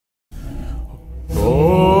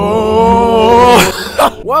Oh!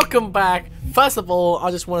 Welcome back. First of all,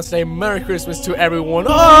 I just want to say Merry Christmas to everyone.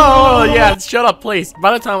 Oh, yeah, shut up, please.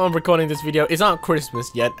 By the time I'm recording this video, it's not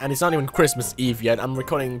Christmas yet, and it's not even Christmas Eve yet. I'm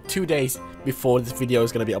recording 2 days before this video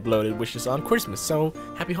is going to be uploaded, which is on Christmas. So,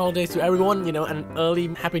 happy holidays to everyone, you know, and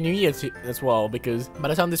early Happy New Year as well, because by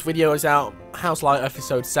the time this video is out, House Light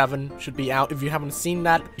episode 7 should be out. If you haven't seen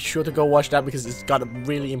that, be sure to go watch that, because it's got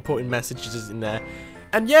really important messages in there.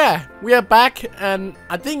 And yeah, we are back, and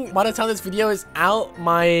I think by the time this video is out,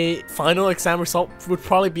 my final exam result would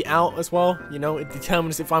probably be out as well. You know, it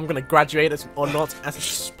determines if I'm gonna graduate or not as a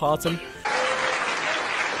Spartan.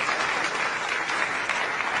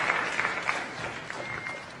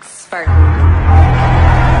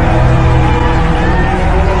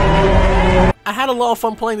 I had a lot of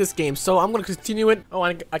fun playing this game, so I'm gonna continue it. Oh,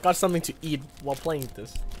 I got something to eat while playing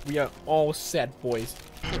this. We are all set, boys.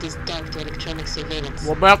 It is down to electronic surveillance.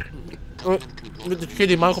 We're back with the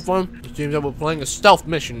shitty microphone. It seems that we're playing a stealth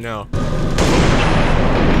mission now.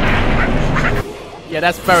 Yeah,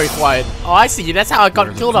 that's very quiet. Oh, I see. That's how I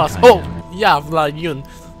got killed off. Oh, yeah, Yun.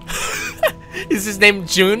 Is his name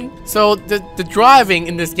June? So the driving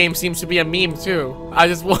in this game seems to be a meme too. I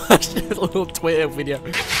just watched a little Twitter video.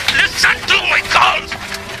 Listen to my calls!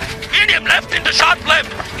 Medium left into sharp left!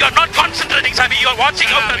 You're not concentrating, Sammy, you're watching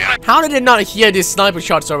over the... How did they not hear these sniper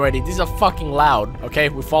shots already? These are fucking loud. Okay,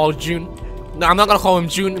 we follow June. No, I'm not gonna call him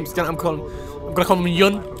June. I'm gonna call him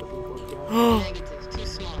Yun.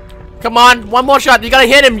 Come on, one more shot. You gotta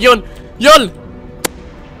hit him, Yun. Yun!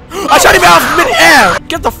 I shot him out mid-air!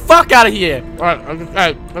 Get the fuck out of here!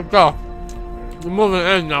 Alright, let's go. We're moving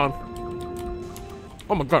in now.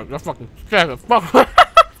 Oh my god, that's fucking scared as fuck.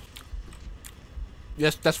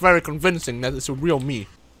 Yes, that's very convincing that it's a real me.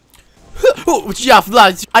 Oh, yeah,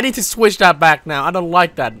 I need to switch that back now. I don't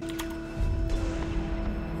like that.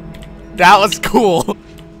 That was cool.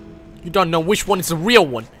 You don't know which one is the real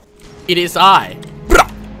one. It is I.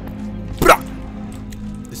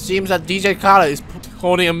 It seems that DJ Khaled is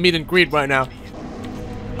holding a meet and greet right now.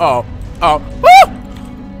 Oh. Woo!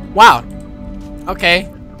 Wow. Okay.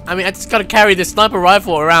 I mean, I just gotta carry this sniper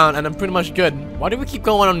rifle around and I'm pretty much good. Why do we keep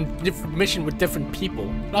going on different mission with different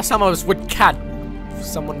people? Last time I was with Cat.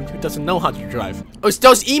 Someone who doesn't know how to drive. Oh, it's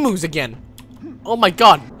those emus again. Oh my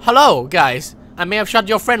god. Hello, guys. I may have shot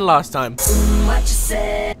your friend last time. What you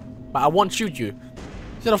said? But I won't shoot you.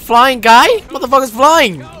 Is it a flying guy? Motherfucker's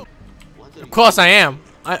flying. Of course I am.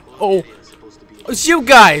 Oh, it's you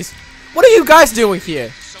guys. What are you guys doing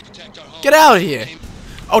here? Get out of here.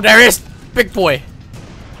 Oh, there is. Big boy.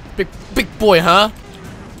 Big boy, huh?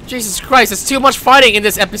 Jesus Christ, there's too much fighting in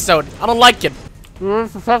this episode. I don't like it.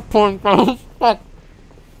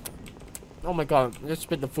 Oh my god, just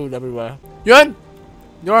spit the food everywhere. Yun!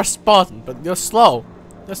 You're a Spartan, but you're slow.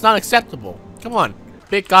 That's not acceptable. Come on.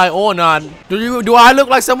 Big guy or not. Do I look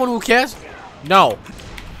like someone who cares? No.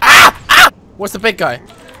 Ah! Ah! What's the big guy?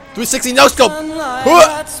 360 no scope. Oh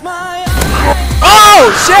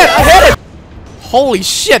shit! I hit it! Holy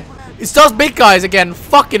shit! It's those big guys again.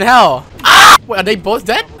 Fucking hell. Ah! Wait, are they both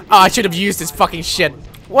dead? Oh, I should have used this fucking shit.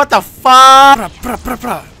 What the fuck?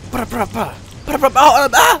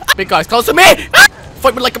 Big guys close to me! Ah!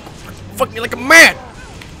 Fight me like a man!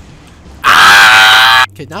 Ah!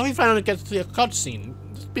 Okay, now we finally get to a cutscene.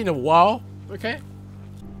 It's been a while, okay?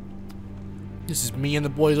 This is me and the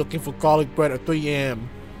boys looking for garlic bread at 3 AM.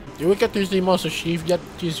 Did we get to see Master Chief yet?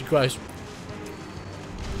 Jesus Christ.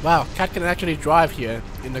 Wow, Cat can actually drive here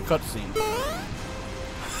in the cutscene.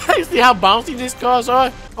 You see how bouncy these cars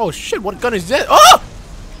are? Oh shit, what gun is this? Oh!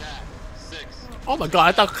 Oh my god,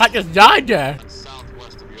 I thought Cat just died there.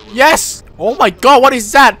 Yes! Oh my god, what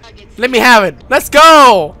is that? Let me have it. Let's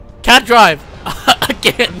go! Cat drive.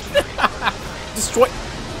 Again. Destroy.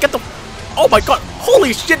 Get the... Oh my god.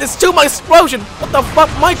 Holy shit, there's too much explosion. What the fuck,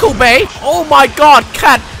 Michael Bay? Oh my god,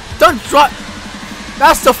 Cat. Don't drive.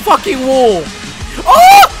 That's the fucking wall.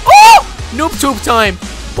 Oh! Oh! Noob tube time.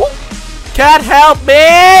 Oh. Cat, help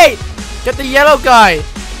me! Get the yellow guy.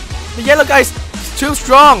 The yellow guy's too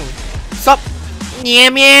strong. Stop.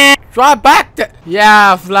 Yeah. Drive back.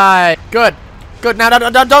 Yeah, fly. Good. Good. Now,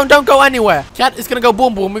 don't go anywhere. Cat is gonna go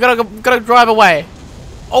boom boom. We gotta drive away.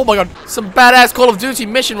 Oh my god. Some badass Call of Duty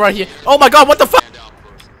mission right here. Oh my god. What the fuck?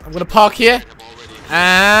 I'm gonna park here.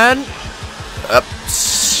 And up.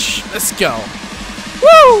 Let's go.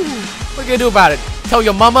 Woo! What are you gonna do about it? Tell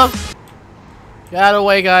your mama? Get out of the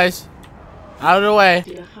way, guys. Out of the way.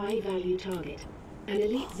 A high value target. An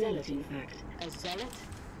elite zealot, in fact. A zealot?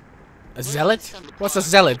 A zealot? What's a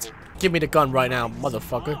zealot? Give me the gun right now,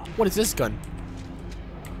 motherfucker. What is this gun?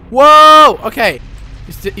 Whoa! Okay.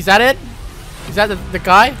 Is that it? Is that the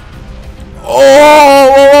guy?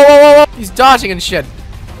 Oh! He's dodging and shit.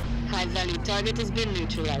 High value target has been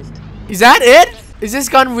neutralized. Is that it? Is this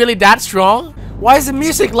gun really that strong? Why is the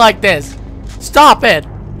music like this? Stop it!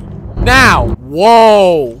 Now!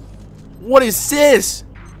 Whoa! What is this?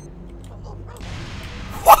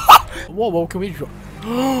 Whoa, can we draw?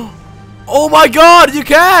 Oh my god, you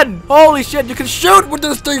can! Holy shit, you can shoot with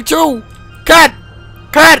this thing too! Cat!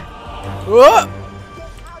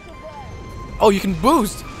 Oh, you can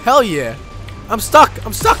boost! Hell yeah! I'm stuck!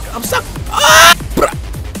 Ah!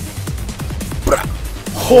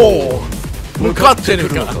 Oh!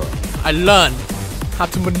 I learned how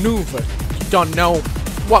to maneuver. You don't know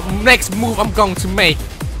what next move I'm going to make.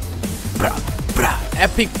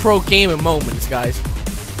 Epic pro gamer moments, guys.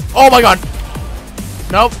 Oh my god!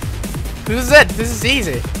 Nope. This is it. This is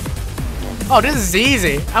easy. Oh, this is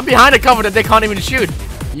easy. I'm behind a cover that they can't even shoot.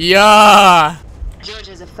 Yeah. George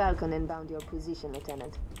has a Falcon inbound your position,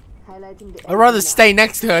 Lieutenant. Highlighting the I'd rather stay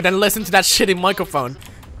next to her than listen to that shitty microphone.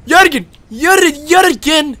 Jorgen!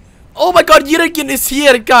 Oh my god, Jorgen is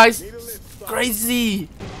here, guys. Crazy.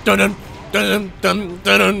 Dun dun dun dun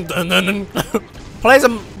dun dun dun dun. Play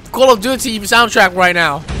some Call of Duty soundtrack right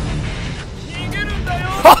now.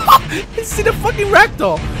 See the fucking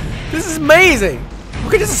ragdoll. This is amazing. We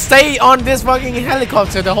could just stay on this fucking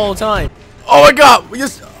helicopter the whole time. Oh my god, we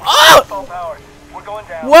just. Oh!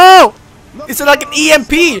 Whoa! It's like an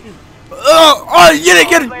EMP. Oh,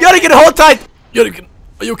 Jorgen, hold tight. Jorgen,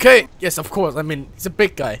 are you okay? Yes, of course. I mean, he's a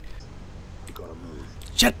big guy.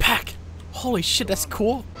 Jetpack. Holy shit, that's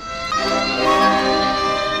cool.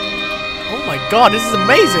 Oh my god, this is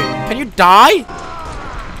amazing. Can you die?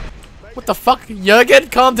 What the fuck? Jorgen,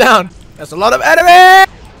 calm down. There's a lot of enemy.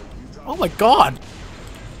 Oh my god.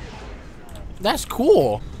 That's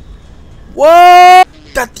cool. Whoa!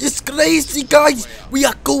 That is crazy, guys. We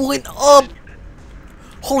are going up.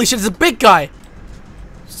 Holy shit, it's a big guy.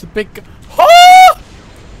 It's a big guy. Oh!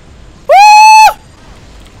 Oh!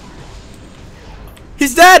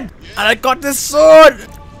 He's dead. And I got this sword.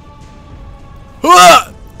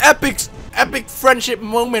 Ah! Epic friendship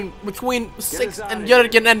moment between Six and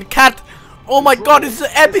Jorgen and Cat. Oh my god, it's an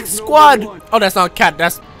epic squad. Oh, that's not Cat,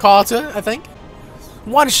 that's Carter, I think.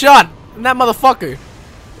 One shot, and that motherfucker.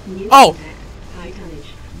 Oh,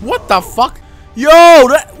 what the fuck? Yo,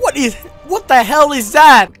 what the hell is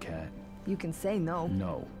that? You can say no.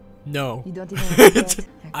 No. You don't even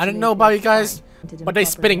I don't know about you guys, but they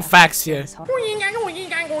spitting facts here.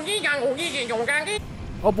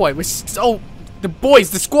 Oh boy, the boys,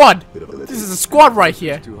 the squad. This is a squad right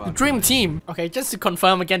here. The dream team. Okay, just to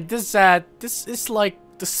confirm again, this is like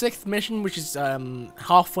the 6th mission, which is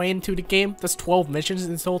halfway into the game. There's 12 missions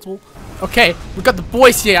in total. Okay, we got the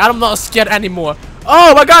boys here. I'm not scared anymore.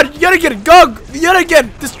 Oh my god, Jorgen, go!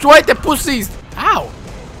 Jorgen, destroy the pussies. Ow.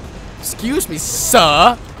 Excuse me,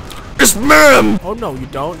 sir. Yes, ma'am. Oh no, you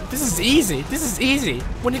don't. This is easy. This is easy.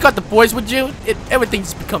 When you got the boys with you, everything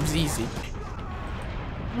just becomes easy.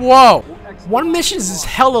 Whoa. One mission is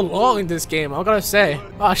hella long in this game, I gotta say.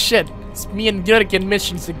 Oh shit. It's me and Jorgen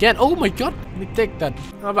missions again. Oh my god. Let me take that.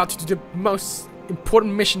 I'm about to do the most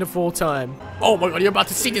important mission of all time. Oh my god, you're about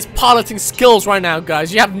to see these piloting skills right now,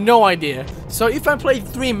 guys. You have no idea. So if I play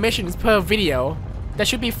 3 missions per video, that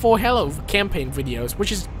should be 4 Hello campaign videos,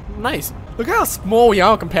 which is nice. Look how small we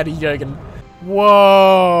are compared to Jorgen.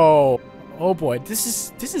 Whoa. Oh boy, this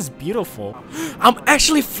is beautiful. I'm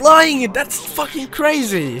actually flying it. That's fucking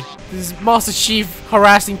crazy. This is Master Chief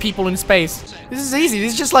harassing people in space. This is easy.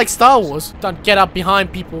 This is just like Star Wars. Don't get up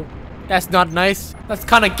behind people. That's not nice. That's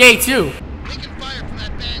kind of gay too. We can fire from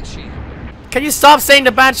that Banshee. Can you stop saying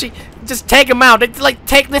the Banshee? Just take him out. It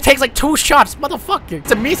takes like 2 shots, motherfucker.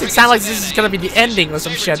 The music sounds like this is gonna be the ending or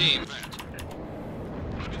some shit.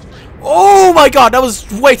 Oh my god, that was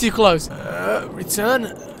way too close.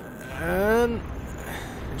 Return. And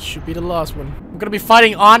it should be the last one. We're gonna be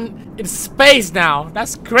fighting in space now.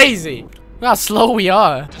 That's crazy. Look how slow we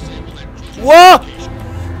are. Whoa!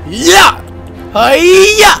 Yeah!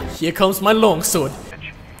 Hiya! Here comes my longsword.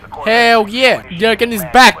 Hell yeah! Jorgen is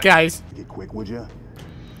back, guys. Get quick, would ya?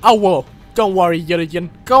 Oh whoa! Don't worry, Jorgen.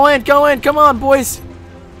 Go in, come on, boys.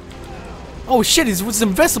 Oh shit! It was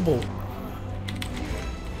invisible.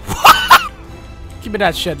 Give me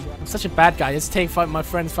that shit. I'm such a bad guy. Let's take my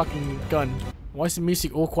friend's fucking gun. Why is the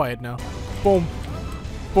music all quiet now? Boom.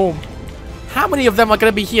 Boom. How many of them are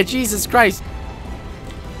gonna be here? Jesus Christ.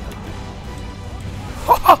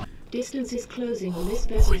 Distance is closing on this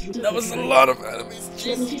vessel's That was a lot of enemies.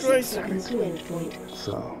 Jesus 76 Christ. seconds to endpoint.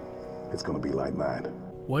 So, it's gonna be like mine.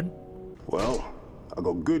 What? Well, I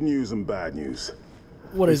got good news and bad news.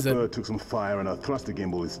 What is This it? bird took some fire and our thruster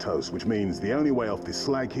gimbal is toast, which means the only way off this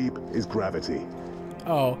slag heap is gravity.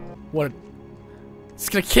 Oh, what? It's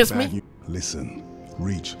gonna kiss Bad me? news. Listen,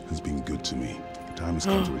 Reach has been good to me. Time has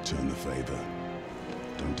come to return the favor.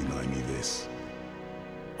 Don't deny me this.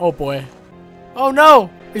 Oh boy. Oh no!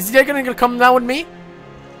 Is he gonna come down with me?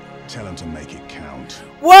 Tell him to make it count.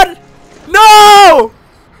 What? No!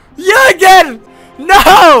 Yeah again!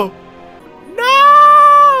 No!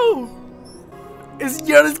 No! Is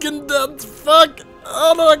Jonas gonna die? Fuck!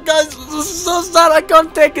 Oh no, guys, this is so sad. I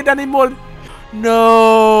can't take it anymore.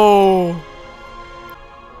 No!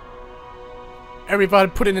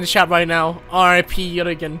 Everybody, put it in the chat right now. R.I.P.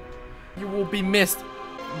 Jürgen. You will be missed.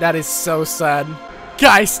 That is so sad,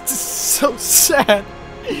 guys. This is so sad.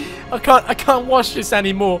 I can't watch this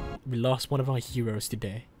anymore. We lost one of our heroes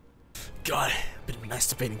today. God, I've been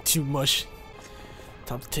masturbating too much.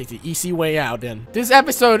 Time to take the easy way out then. This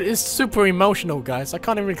episode is super emotional, guys. I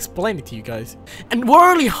can't even explain it to you guys. And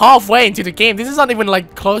we're only halfway into the game. This is not even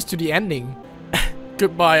like close to the ending.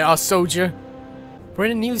 Goodbye, our soldier. We're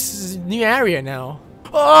in a new area now.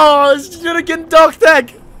 Oh, it's Jürgen dog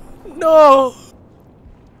tag. No.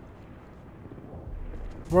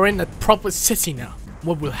 We're in a proper city now.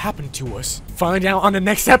 What will happen to us? Find out on the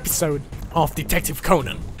next episode of Detective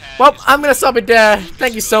Conan. Well, I'm gonna stop it there.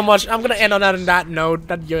 Thank you so much. I'm gonna end on that note.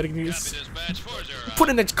 That Jürgen is. Put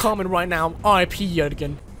in a comment right now. RIP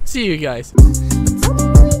Jürgen. See you guys.